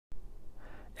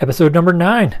Episode number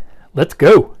 9. Let's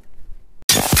go.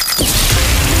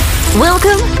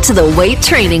 Welcome to the Weight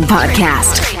Training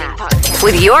Podcast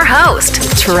with your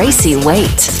host, Tracy Weight.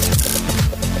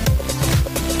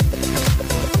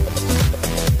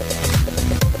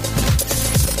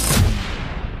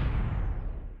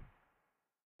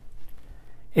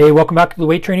 Hey, welcome back to the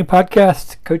Weight Training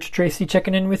Podcast. Coach Tracy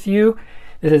checking in with you.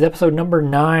 This is episode number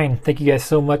 9. Thank you guys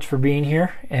so much for being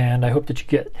here, and I hope that you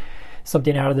get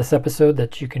something out of this episode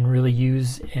that you can really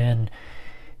use in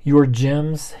your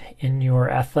gyms, in your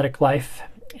athletic life,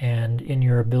 and in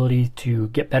your ability to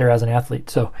get better as an athlete.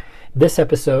 So this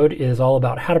episode is all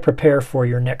about how to prepare for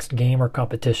your next game or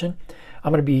competition.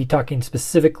 I'm going to be talking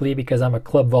specifically because I'm a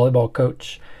club volleyball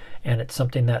coach, and it's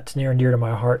something that's near and dear to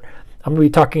my heart. I'm going to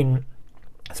be talking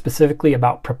specifically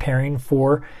about preparing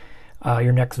for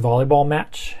your next volleyball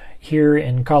match. Here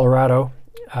in Colorado,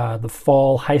 the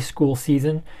fall high school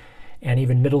season and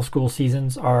even middle school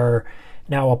seasons are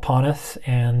now upon us,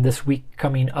 and this week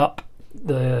coming up,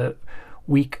 the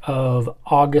week of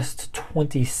August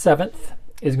 27th,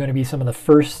 is going to be some of the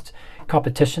first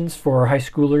competitions for high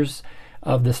schoolers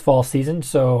of this fall season.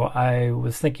 So I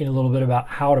was thinking a little bit about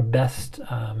how to best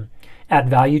add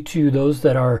value to those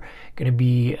that are going to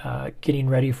be getting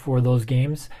ready for those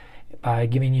games by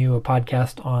giving you a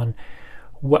podcast on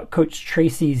what Coach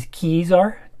Tracy's keys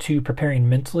are to preparing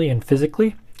mentally and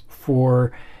physically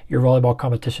for your volleyball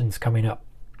competitions coming up.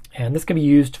 And this can be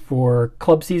used for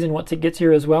club season once it gets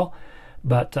here as well,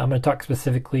 but I'm going to talk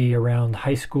specifically around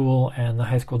high school and the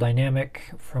high school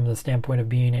dynamic from the standpoint of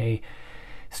being a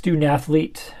student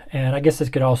athlete. And I guess this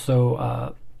could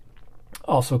also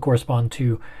correspond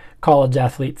to college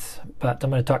athletes, but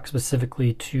I'm going to talk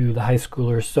specifically to the high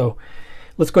schoolers. So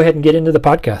let's go ahead and get into the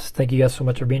podcast. Thank you guys so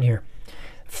much for being here.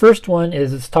 First one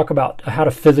is let's talk about how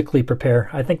to physically prepare.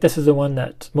 I think this is the one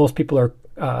that most people are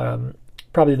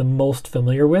probably the most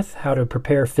familiar with, how to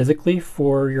prepare physically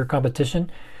for your competition.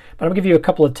 But I'm going to give you a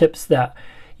couple of tips that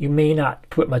you may not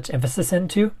put much emphasis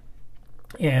into.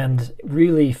 And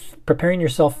really preparing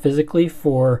yourself physically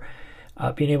for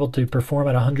being able to perform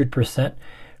at 100%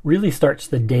 really starts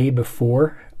the day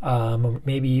before,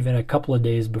 maybe even a couple of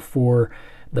days before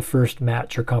the first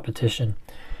match or competition.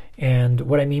 And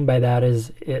what I mean by that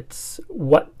is it's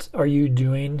what are you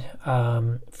doing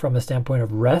from a standpoint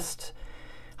of rest,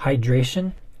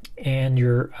 hydration, and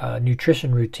your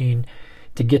nutrition routine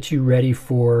to get you ready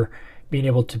for being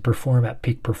able to perform at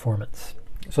peak performance.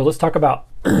 So let's talk about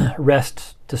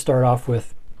rest to start off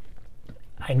with.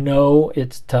 I know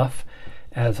it's tough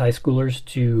as high schoolers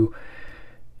to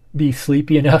be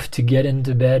sleepy enough to get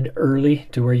into bed early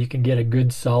to where you can get a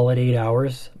good solid 8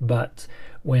 hours, but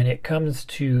when it comes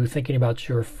to thinking about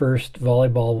your first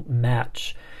volleyball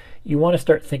match, you want to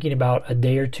start thinking about a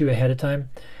day or two ahead of time,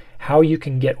 how you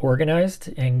can get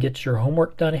organized and get your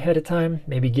homework done ahead of time,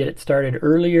 maybe get it started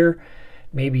earlier,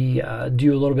 maybe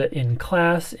do a little bit in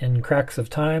class in cracks of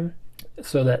time,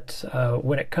 so that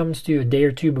when it comes to a day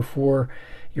or two before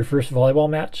your first volleyball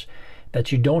match,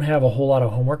 that you don't have a whole lot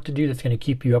of homework to do that's going to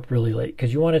keep you up really late,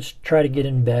 because you want to try to get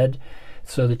in bed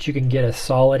so that you can get a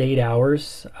solid 8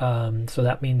 hours. So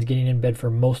that means getting in bed for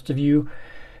most of you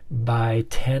by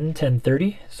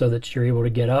 10:30, so that you're able to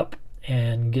get up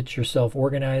and get yourself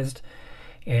organized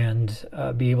and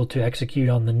be able to execute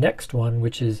on the next one,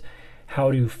 which is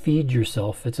how to feed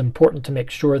yourself. It's important to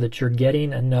make sure that you're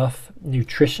getting enough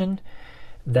nutrition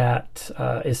that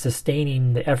is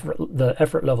sustaining the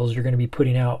effort levels you're going to be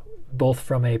putting out, both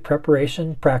from a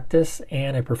preparation, practice,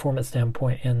 and a performance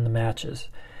standpoint in the matches.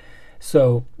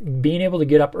 So being able to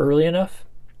get up early enough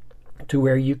to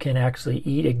where you can actually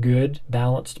eat a good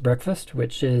balanced breakfast,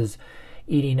 which is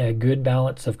eating a good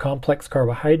balance of complex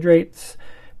carbohydrates,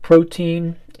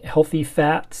 protein, healthy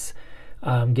fats,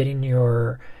 getting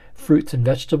your fruits and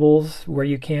vegetables where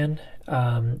you can,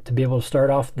 to be able to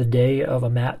start off the day of a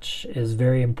match is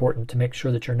very important, to make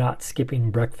sure that you're not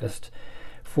skipping breakfast.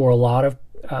 For a lot of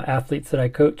athletes that I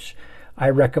coach,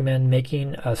 I recommend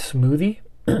making a smoothie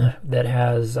that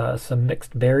has some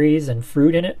mixed berries and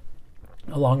fruit in it,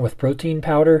 along with protein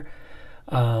powder.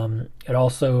 It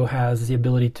also has the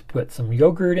ability to put some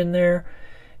yogurt in there,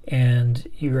 and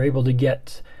you're able to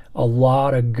get a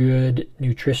lot of good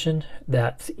nutrition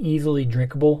that's easily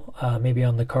drinkable, maybe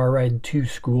on the car ride to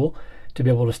school, to be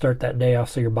able to start that day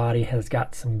off, so your body has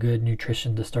got some good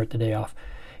nutrition to start the day off.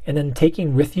 And then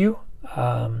taking with you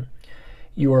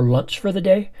your lunch for the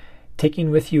day,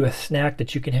 taking with you a snack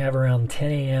that you can have around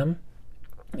 10 a.m.,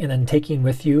 and then taking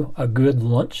with you a good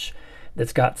lunch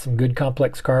that's got some good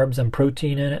complex carbs and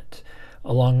protein in it,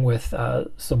 along with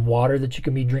some water that you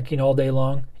can be drinking all day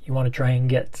long. You want to try and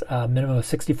get a minimum of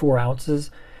 64 ounces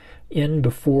in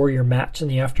before your match in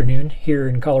the afternoon. Here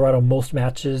in Colorado, most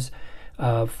matches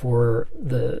for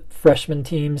the freshman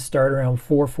teams start around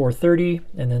 4:30,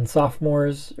 and then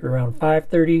sophomores around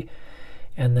 5:30,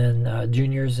 and then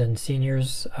juniors and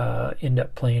seniors end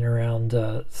up playing around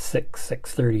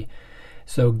 6:30.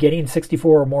 So getting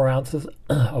 64 or more ounces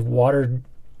of water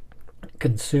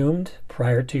consumed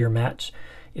prior to your match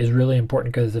is really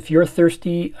important, because if you're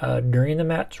thirsty during the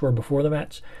match or before the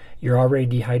match, you're already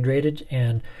dehydrated,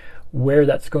 and where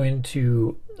that's going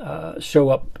to show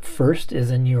up first is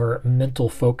in your mental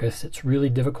focus. It's really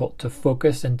difficult to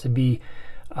focus and to be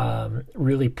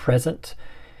really present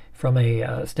from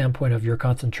a standpoint of your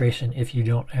concentration if you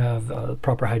don't have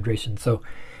proper hydration. So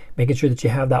making sure that you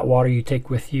have that water you take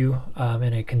with you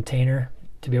in a container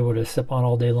to be able to sip on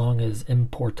all day long is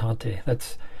importante.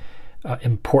 That's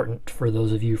important for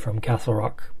those of you from Castle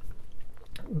Rock.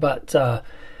 But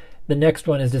the next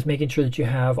one is just making sure that you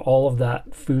have all of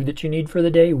that food that you need for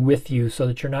the day with you, so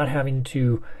that you're not having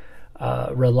to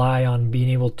rely on being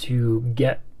able to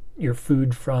get your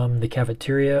food from the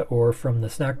cafeteria or from the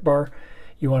snack bar.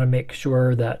 You want to make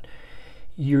sure that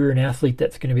you're an athlete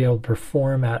that's going to be able to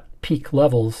perform at peak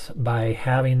levels by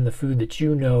having the food that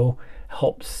you know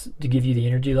helps to give you the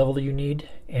energy level that you need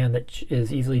and that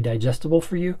is easily digestible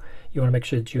for you. You want to make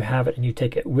sure that you have it and you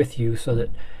take it with you, so that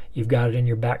you've got it in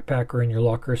your backpack or in your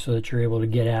locker, so that you're able to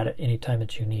get at it anytime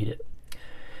that you need it.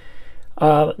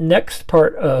 Next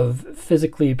part of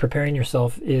physically preparing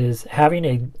yourself is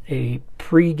having a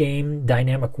pre-game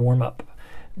dynamic warm-up,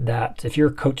 that if your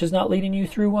coach is not leading you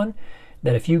through one,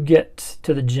 that if you get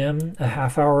to the gym a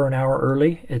half hour or an hour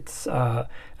early, it's a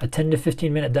 10 to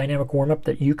 15 minute dynamic warm-up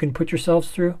that you can put yourselves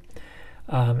through.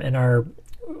 In our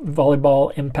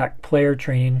volleyball impact player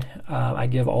training, I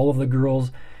give all of the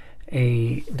girls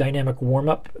a dynamic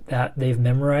warm-up that they've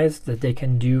memorized that they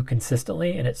can do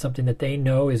consistently, and it's something that they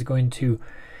know is going to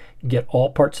get all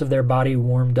parts of their body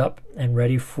warmed up and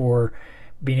ready for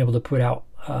being able to put out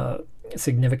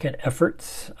significant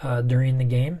efforts during the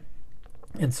game.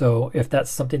 And so if that's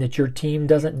something that your team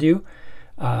doesn't do,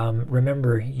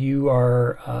 remember, you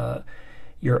are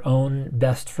your own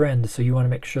best friend, so you want to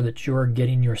make sure that you're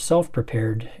getting yourself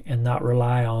prepared and not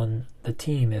rely on the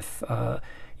team if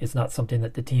it's not something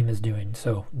that the team is doing.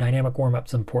 So dynamic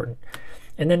warm-up's important.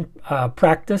 And then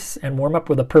practice and warm up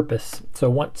with a purpose.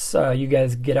 So once you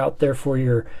guys get out there for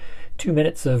your 2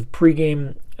 minutes of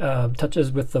pregame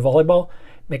touches with the volleyball,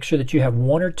 make sure that you have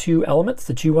one or two elements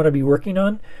that you want to be working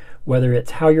on, whether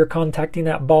it's how you're contacting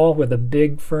that ball with a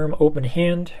big, firm, open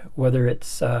hand, whether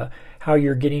it's how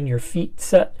you're getting your feet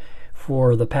set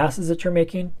for the passes that you're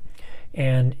making.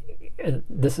 And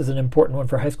this is an important one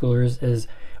for high schoolers, is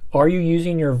are you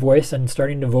using your voice and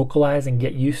starting to vocalize and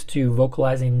get used to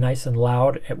vocalizing nice and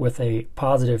loud with a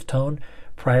positive tone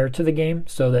prior to the game,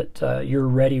 so that you're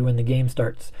ready when the game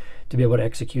starts to be able to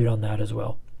execute on that as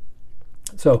well.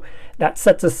 So that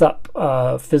sets us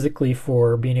up physically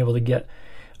for being able to get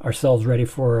ourselves ready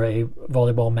for a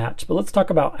volleyball match. But let's talk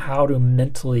about how to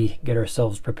mentally get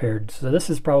ourselves prepared. So this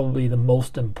is probably the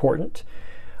most important.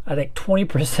 I think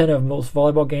 20% of most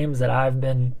volleyball games that I've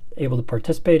been able to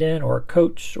participate in or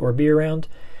coach or be around,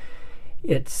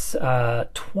 it's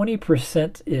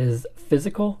 20% is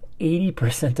physical,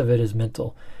 80% of it is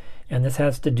mental. And this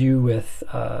has to do with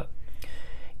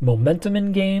momentum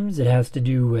in games. It has to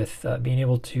do with being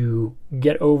able to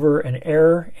get over an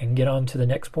error and get on to the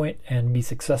next point and be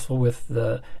successful with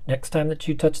the next time that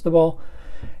you touch the ball.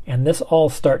 And this all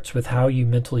starts with how you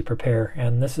mentally prepare.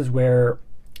 And this is where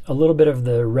a little bit of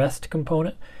the rest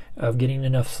component of getting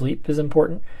enough sleep is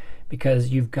important, because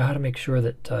you've got to make sure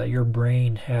that your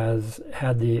brain has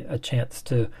had a chance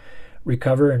to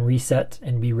recover and reset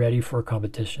and be ready for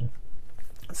competition.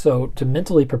 So to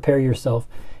mentally prepare yourself,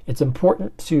 it's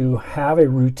important to have a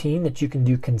routine that you can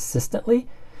do consistently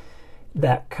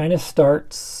that kind of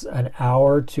starts an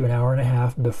hour to an hour and a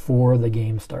half before the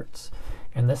game starts.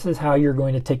 And this is how you're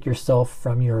going to take yourself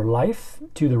from your life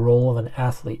to the role of an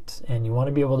athlete. And you want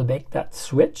to be able to make that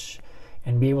switch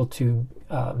and be able to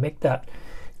make that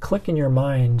click in your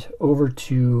mind over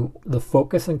to the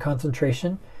focus and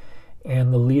concentration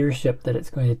and the leadership that it's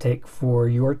going to take for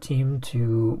your team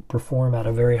to perform at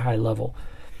a very high level.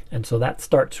 And so that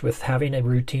starts with having a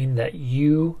routine that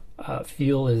you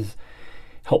feel is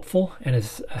helpful and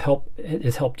has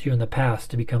helped you in the past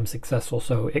to become successful.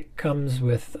 So it comes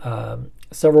with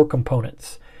several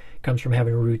components. It comes from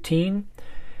having a routine,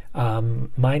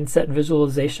 mindset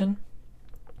visualization,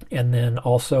 and then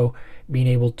also being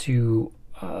able to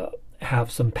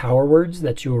have some power words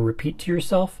that you will repeat to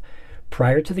yourself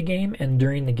prior to the game and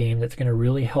during the game. That's going to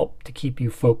really help to keep you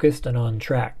focused and on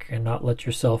track and not let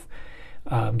yourself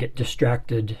get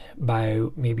distracted by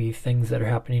maybe things that are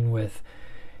happening with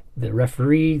the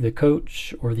referee, the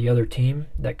coach, or the other team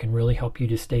that can really help you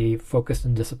to stay focused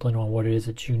and disciplined on what it is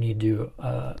that you need to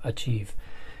achieve.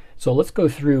 So let's go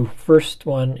through. First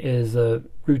one is a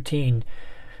routine.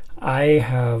 I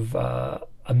have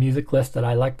a music list that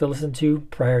I like to listen to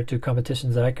prior to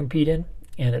competitions that I compete in,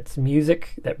 and it's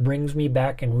music that brings me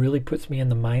back and really puts me in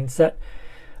the mindset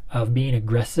of being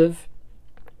aggressive,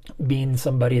 being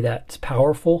somebody that's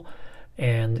powerful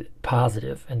and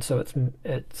positive. And so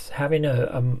it's having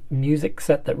a music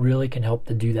set that really can help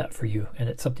to do that for you. And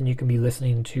it's something you can be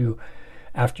listening to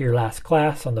after your last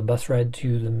class, on the bus ride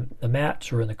to the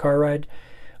match, or in the car ride,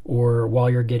 or while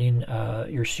you're getting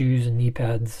your shoes and knee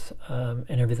pads and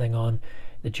everything on,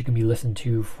 that you can be listening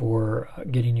to for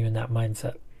getting you in that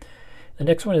mindset. The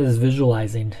next one is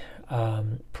visualizing.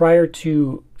 Prior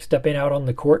to stepping out on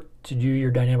the court to do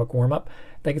your dynamic warm-up,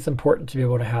 I think it's important to be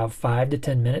able to have 5 to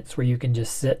 10 minutes where you can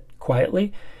just sit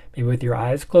quietly, maybe with your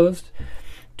eyes closed,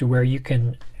 to where you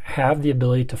can have the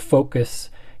ability to focus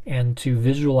and to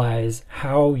visualize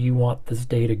how you want this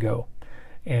day to go.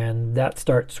 And that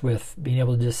starts with being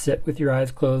able to just sit with your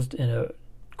eyes closed in a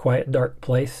quiet, dark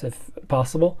place if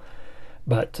possible,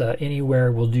 but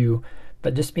anywhere will do.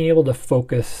 But just being able to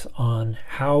focus on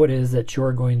how it is that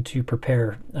you're going to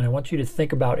prepare. And I want you to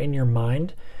think about in your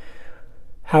mind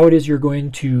how it is you're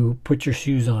going to put your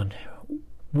shoes on.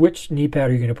 Which knee pad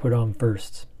are you going to put on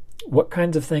first? What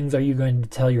kinds of things are you going to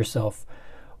tell yourself?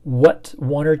 What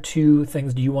 1 or 2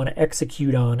 things do you want to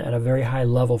execute on at a very high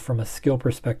level from a skill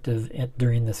perspective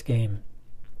during this game?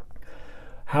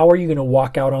 How are you going to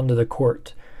walk out onto the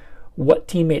court? What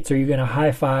teammates are you going to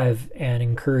high five and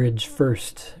encourage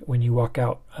first when you walk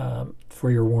out for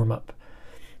your warm-up?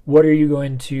 What are you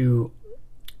going to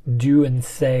do and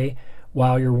say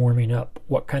while you're warming up?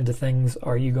 What kinds of things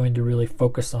are you going to really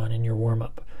focus on in your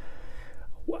warm-up?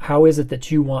 How is it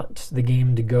that you want the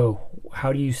game to go?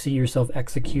 How do you see yourself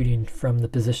executing from the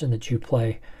position that you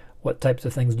play? What types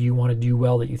of things do you want to do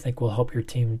well that you think will help your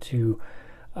team to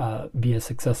be as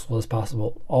successful as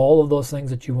possible? All of those things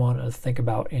that you want to think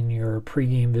about in your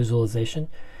pregame visualization,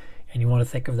 and you want to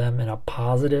think of them in a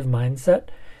positive mindset,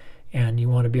 and you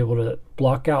want to be able to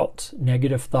block out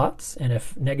negative thoughts. And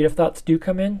if negative thoughts do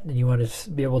come in, then you want to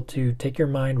be able to take your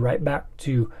mind right back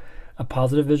to a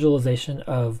positive visualization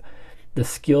of the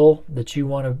skill that you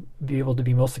want to be able to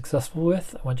be most successful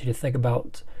with. I want you to think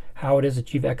about how it is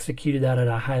that you've executed that at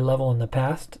a high level in the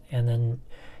past, and then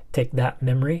take that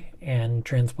memory and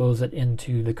transpose it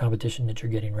into the competition that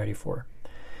you're getting ready for.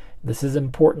 This is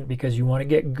important because you want to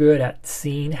get good at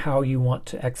seeing how you want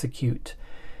to execute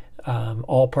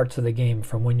all parts of the game,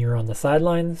 from when you're on the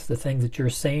sidelines, the things that you're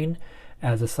saying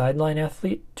as a sideline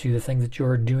athlete, to the things that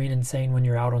you're doing and saying when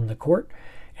you're out on the court,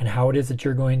 and how it is that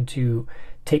you're going to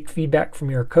take feedback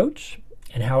from your coach,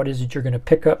 and how it is that you're going to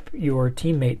pick up your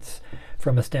teammates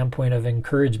from a standpoint of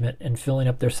encouragement and filling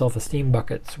up their self-esteem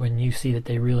buckets when you see that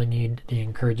they really need the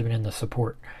encouragement and the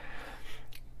support.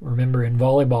 Remember, in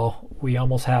volleyball, we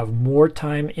almost have more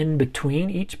time in between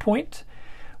each point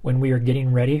when we are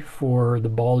getting ready for the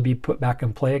ball to be put back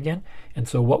in play again. And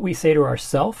so what we say to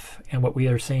ourselves and what we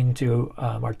are saying to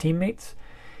our teammates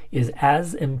is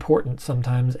as important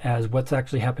sometimes as what's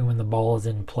actually happening when the ball is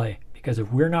in play. Because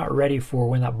if we're not ready for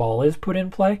when that ball is put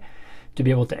in play to be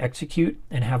able to execute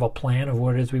and have a plan of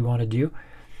what it is we want to do,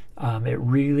 it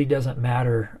really doesn't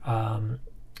matter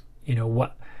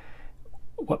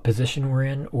what position we're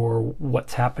in or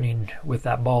what's happening with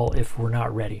that ball if we're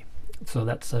not ready. So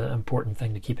that's an important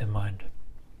thing to keep in mind.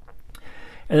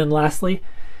 And then lastly,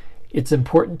 it's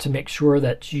important to make sure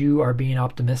that you are being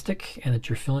optimistic and that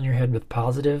you're filling your head with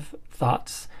positive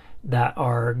thoughts that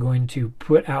are going to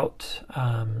put out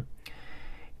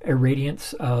a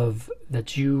radiance of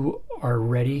that you are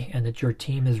ready and that your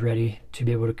team is ready to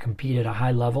be able to compete at a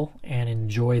high level and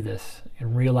enjoy this,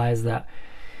 and realize that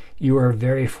you are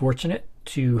very fortunate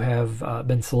to have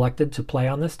been selected to play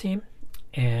on this team,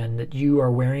 and that you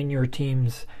are wearing your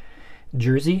team's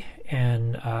jersey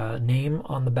and name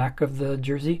on the back of the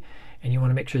jersey, and you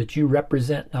want to make sure that you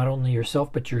represent not only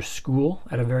yourself but your school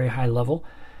at a very high level.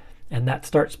 And that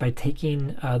starts by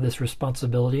taking this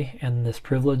responsibility and this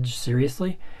privilege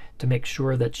seriously, to make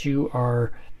sure that you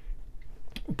are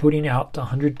putting out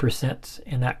 100%,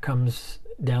 and that comes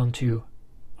down to,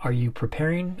 are you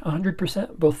preparing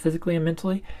 100%, both physically and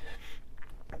mentally,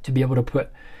 to be able to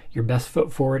put your best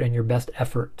foot forward and your best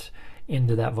effort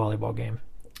into that volleyball game.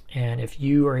 And if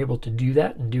you are able to do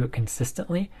that and do it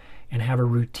consistently and have a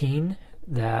routine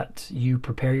that you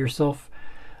prepare yourself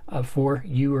for,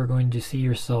 you are going to see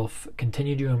yourself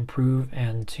continue to improve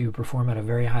and to perform at a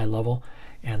very high level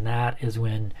And that is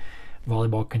when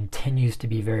volleyball continues to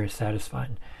be very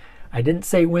satisfying. I didn't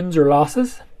say wins or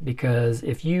losses, because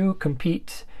if you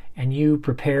compete and you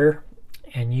prepare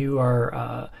and you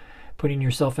are putting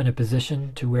yourself in a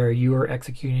position to where you are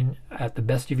executing at the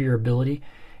best of your ability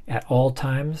at all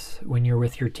times when you're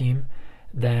with your team,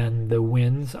 then the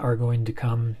wins are going to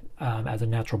come as a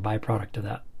natural byproduct of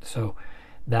that. So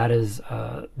that is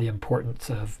the importance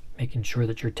of making sure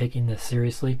that you're taking this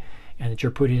seriously and that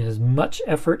you're putting as much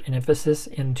effort and emphasis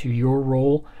into your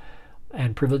role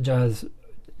and privilege as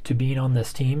to being on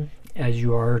this team as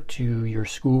you are to your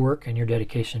schoolwork and your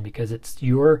dedication, because it's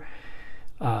your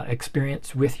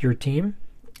experience with your team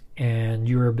and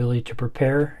your ability to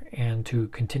prepare and to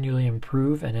continually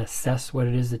improve and assess what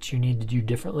it is that you need to do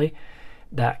differently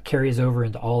that carries over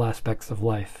into all aspects of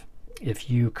life. If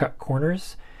you cut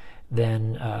corners,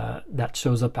 then that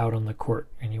shows up out on the court,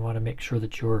 and you want to make sure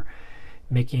that you're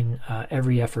making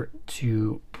every effort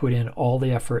to put in all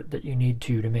the effort that you need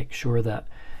to make sure that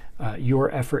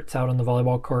your efforts out on the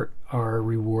volleyball court are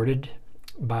rewarded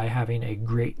by having a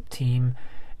great team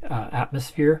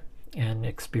atmosphere and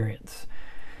experience.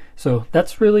 So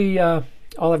that's really all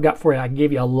I've got for you. I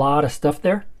gave you a lot of stuff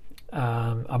there.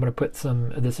 I'm going to put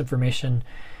some of this information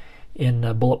in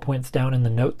bullet points down in the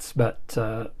notes, but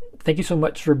thank you so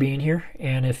much for being here.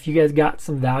 And if you guys got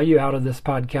some value out of this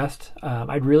podcast,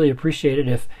 I'd really appreciate it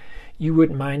if you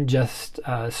wouldn't mind just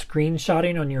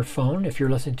screenshotting on your phone, if you're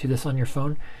listening to this on your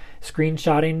phone,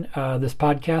 screenshotting this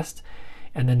podcast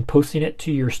and then posting it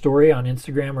to your story on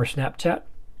Instagram or Snapchat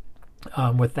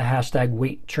with the hashtag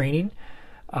weight training.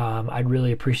 I'd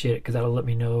really appreciate it, because that'll let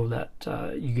me know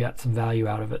that you got some value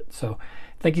out of it. So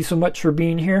thank you so much for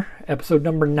being here. Episode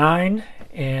number 9,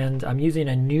 and I'm using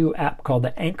a new app called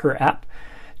the Anchor app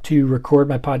to record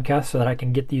my podcast so that I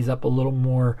can get these up a little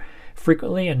more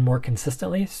frequently and more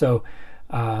consistently. So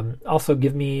also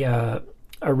give me a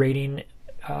rating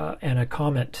and a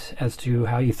comment as to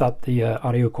how you thought the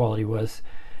audio quality was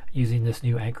using this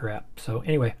new Anchor app. So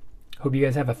anyway, hope you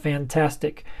guys have a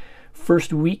fantastic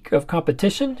first week of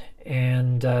competition,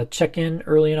 and check in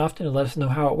early and often and let us know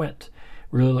how it went.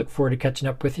 Really look forward to catching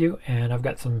up with you, and I've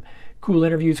got some cool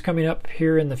interviews coming up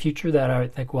here in the future that I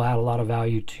think will add a lot of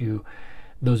value to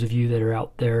those of you that are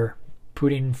out there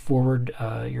putting forward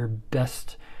your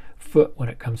best foot when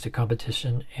it comes to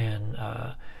competition and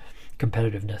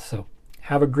competitiveness. So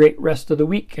have a great rest of the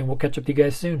week, and we'll catch up with you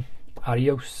guys soon.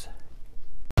 Adios.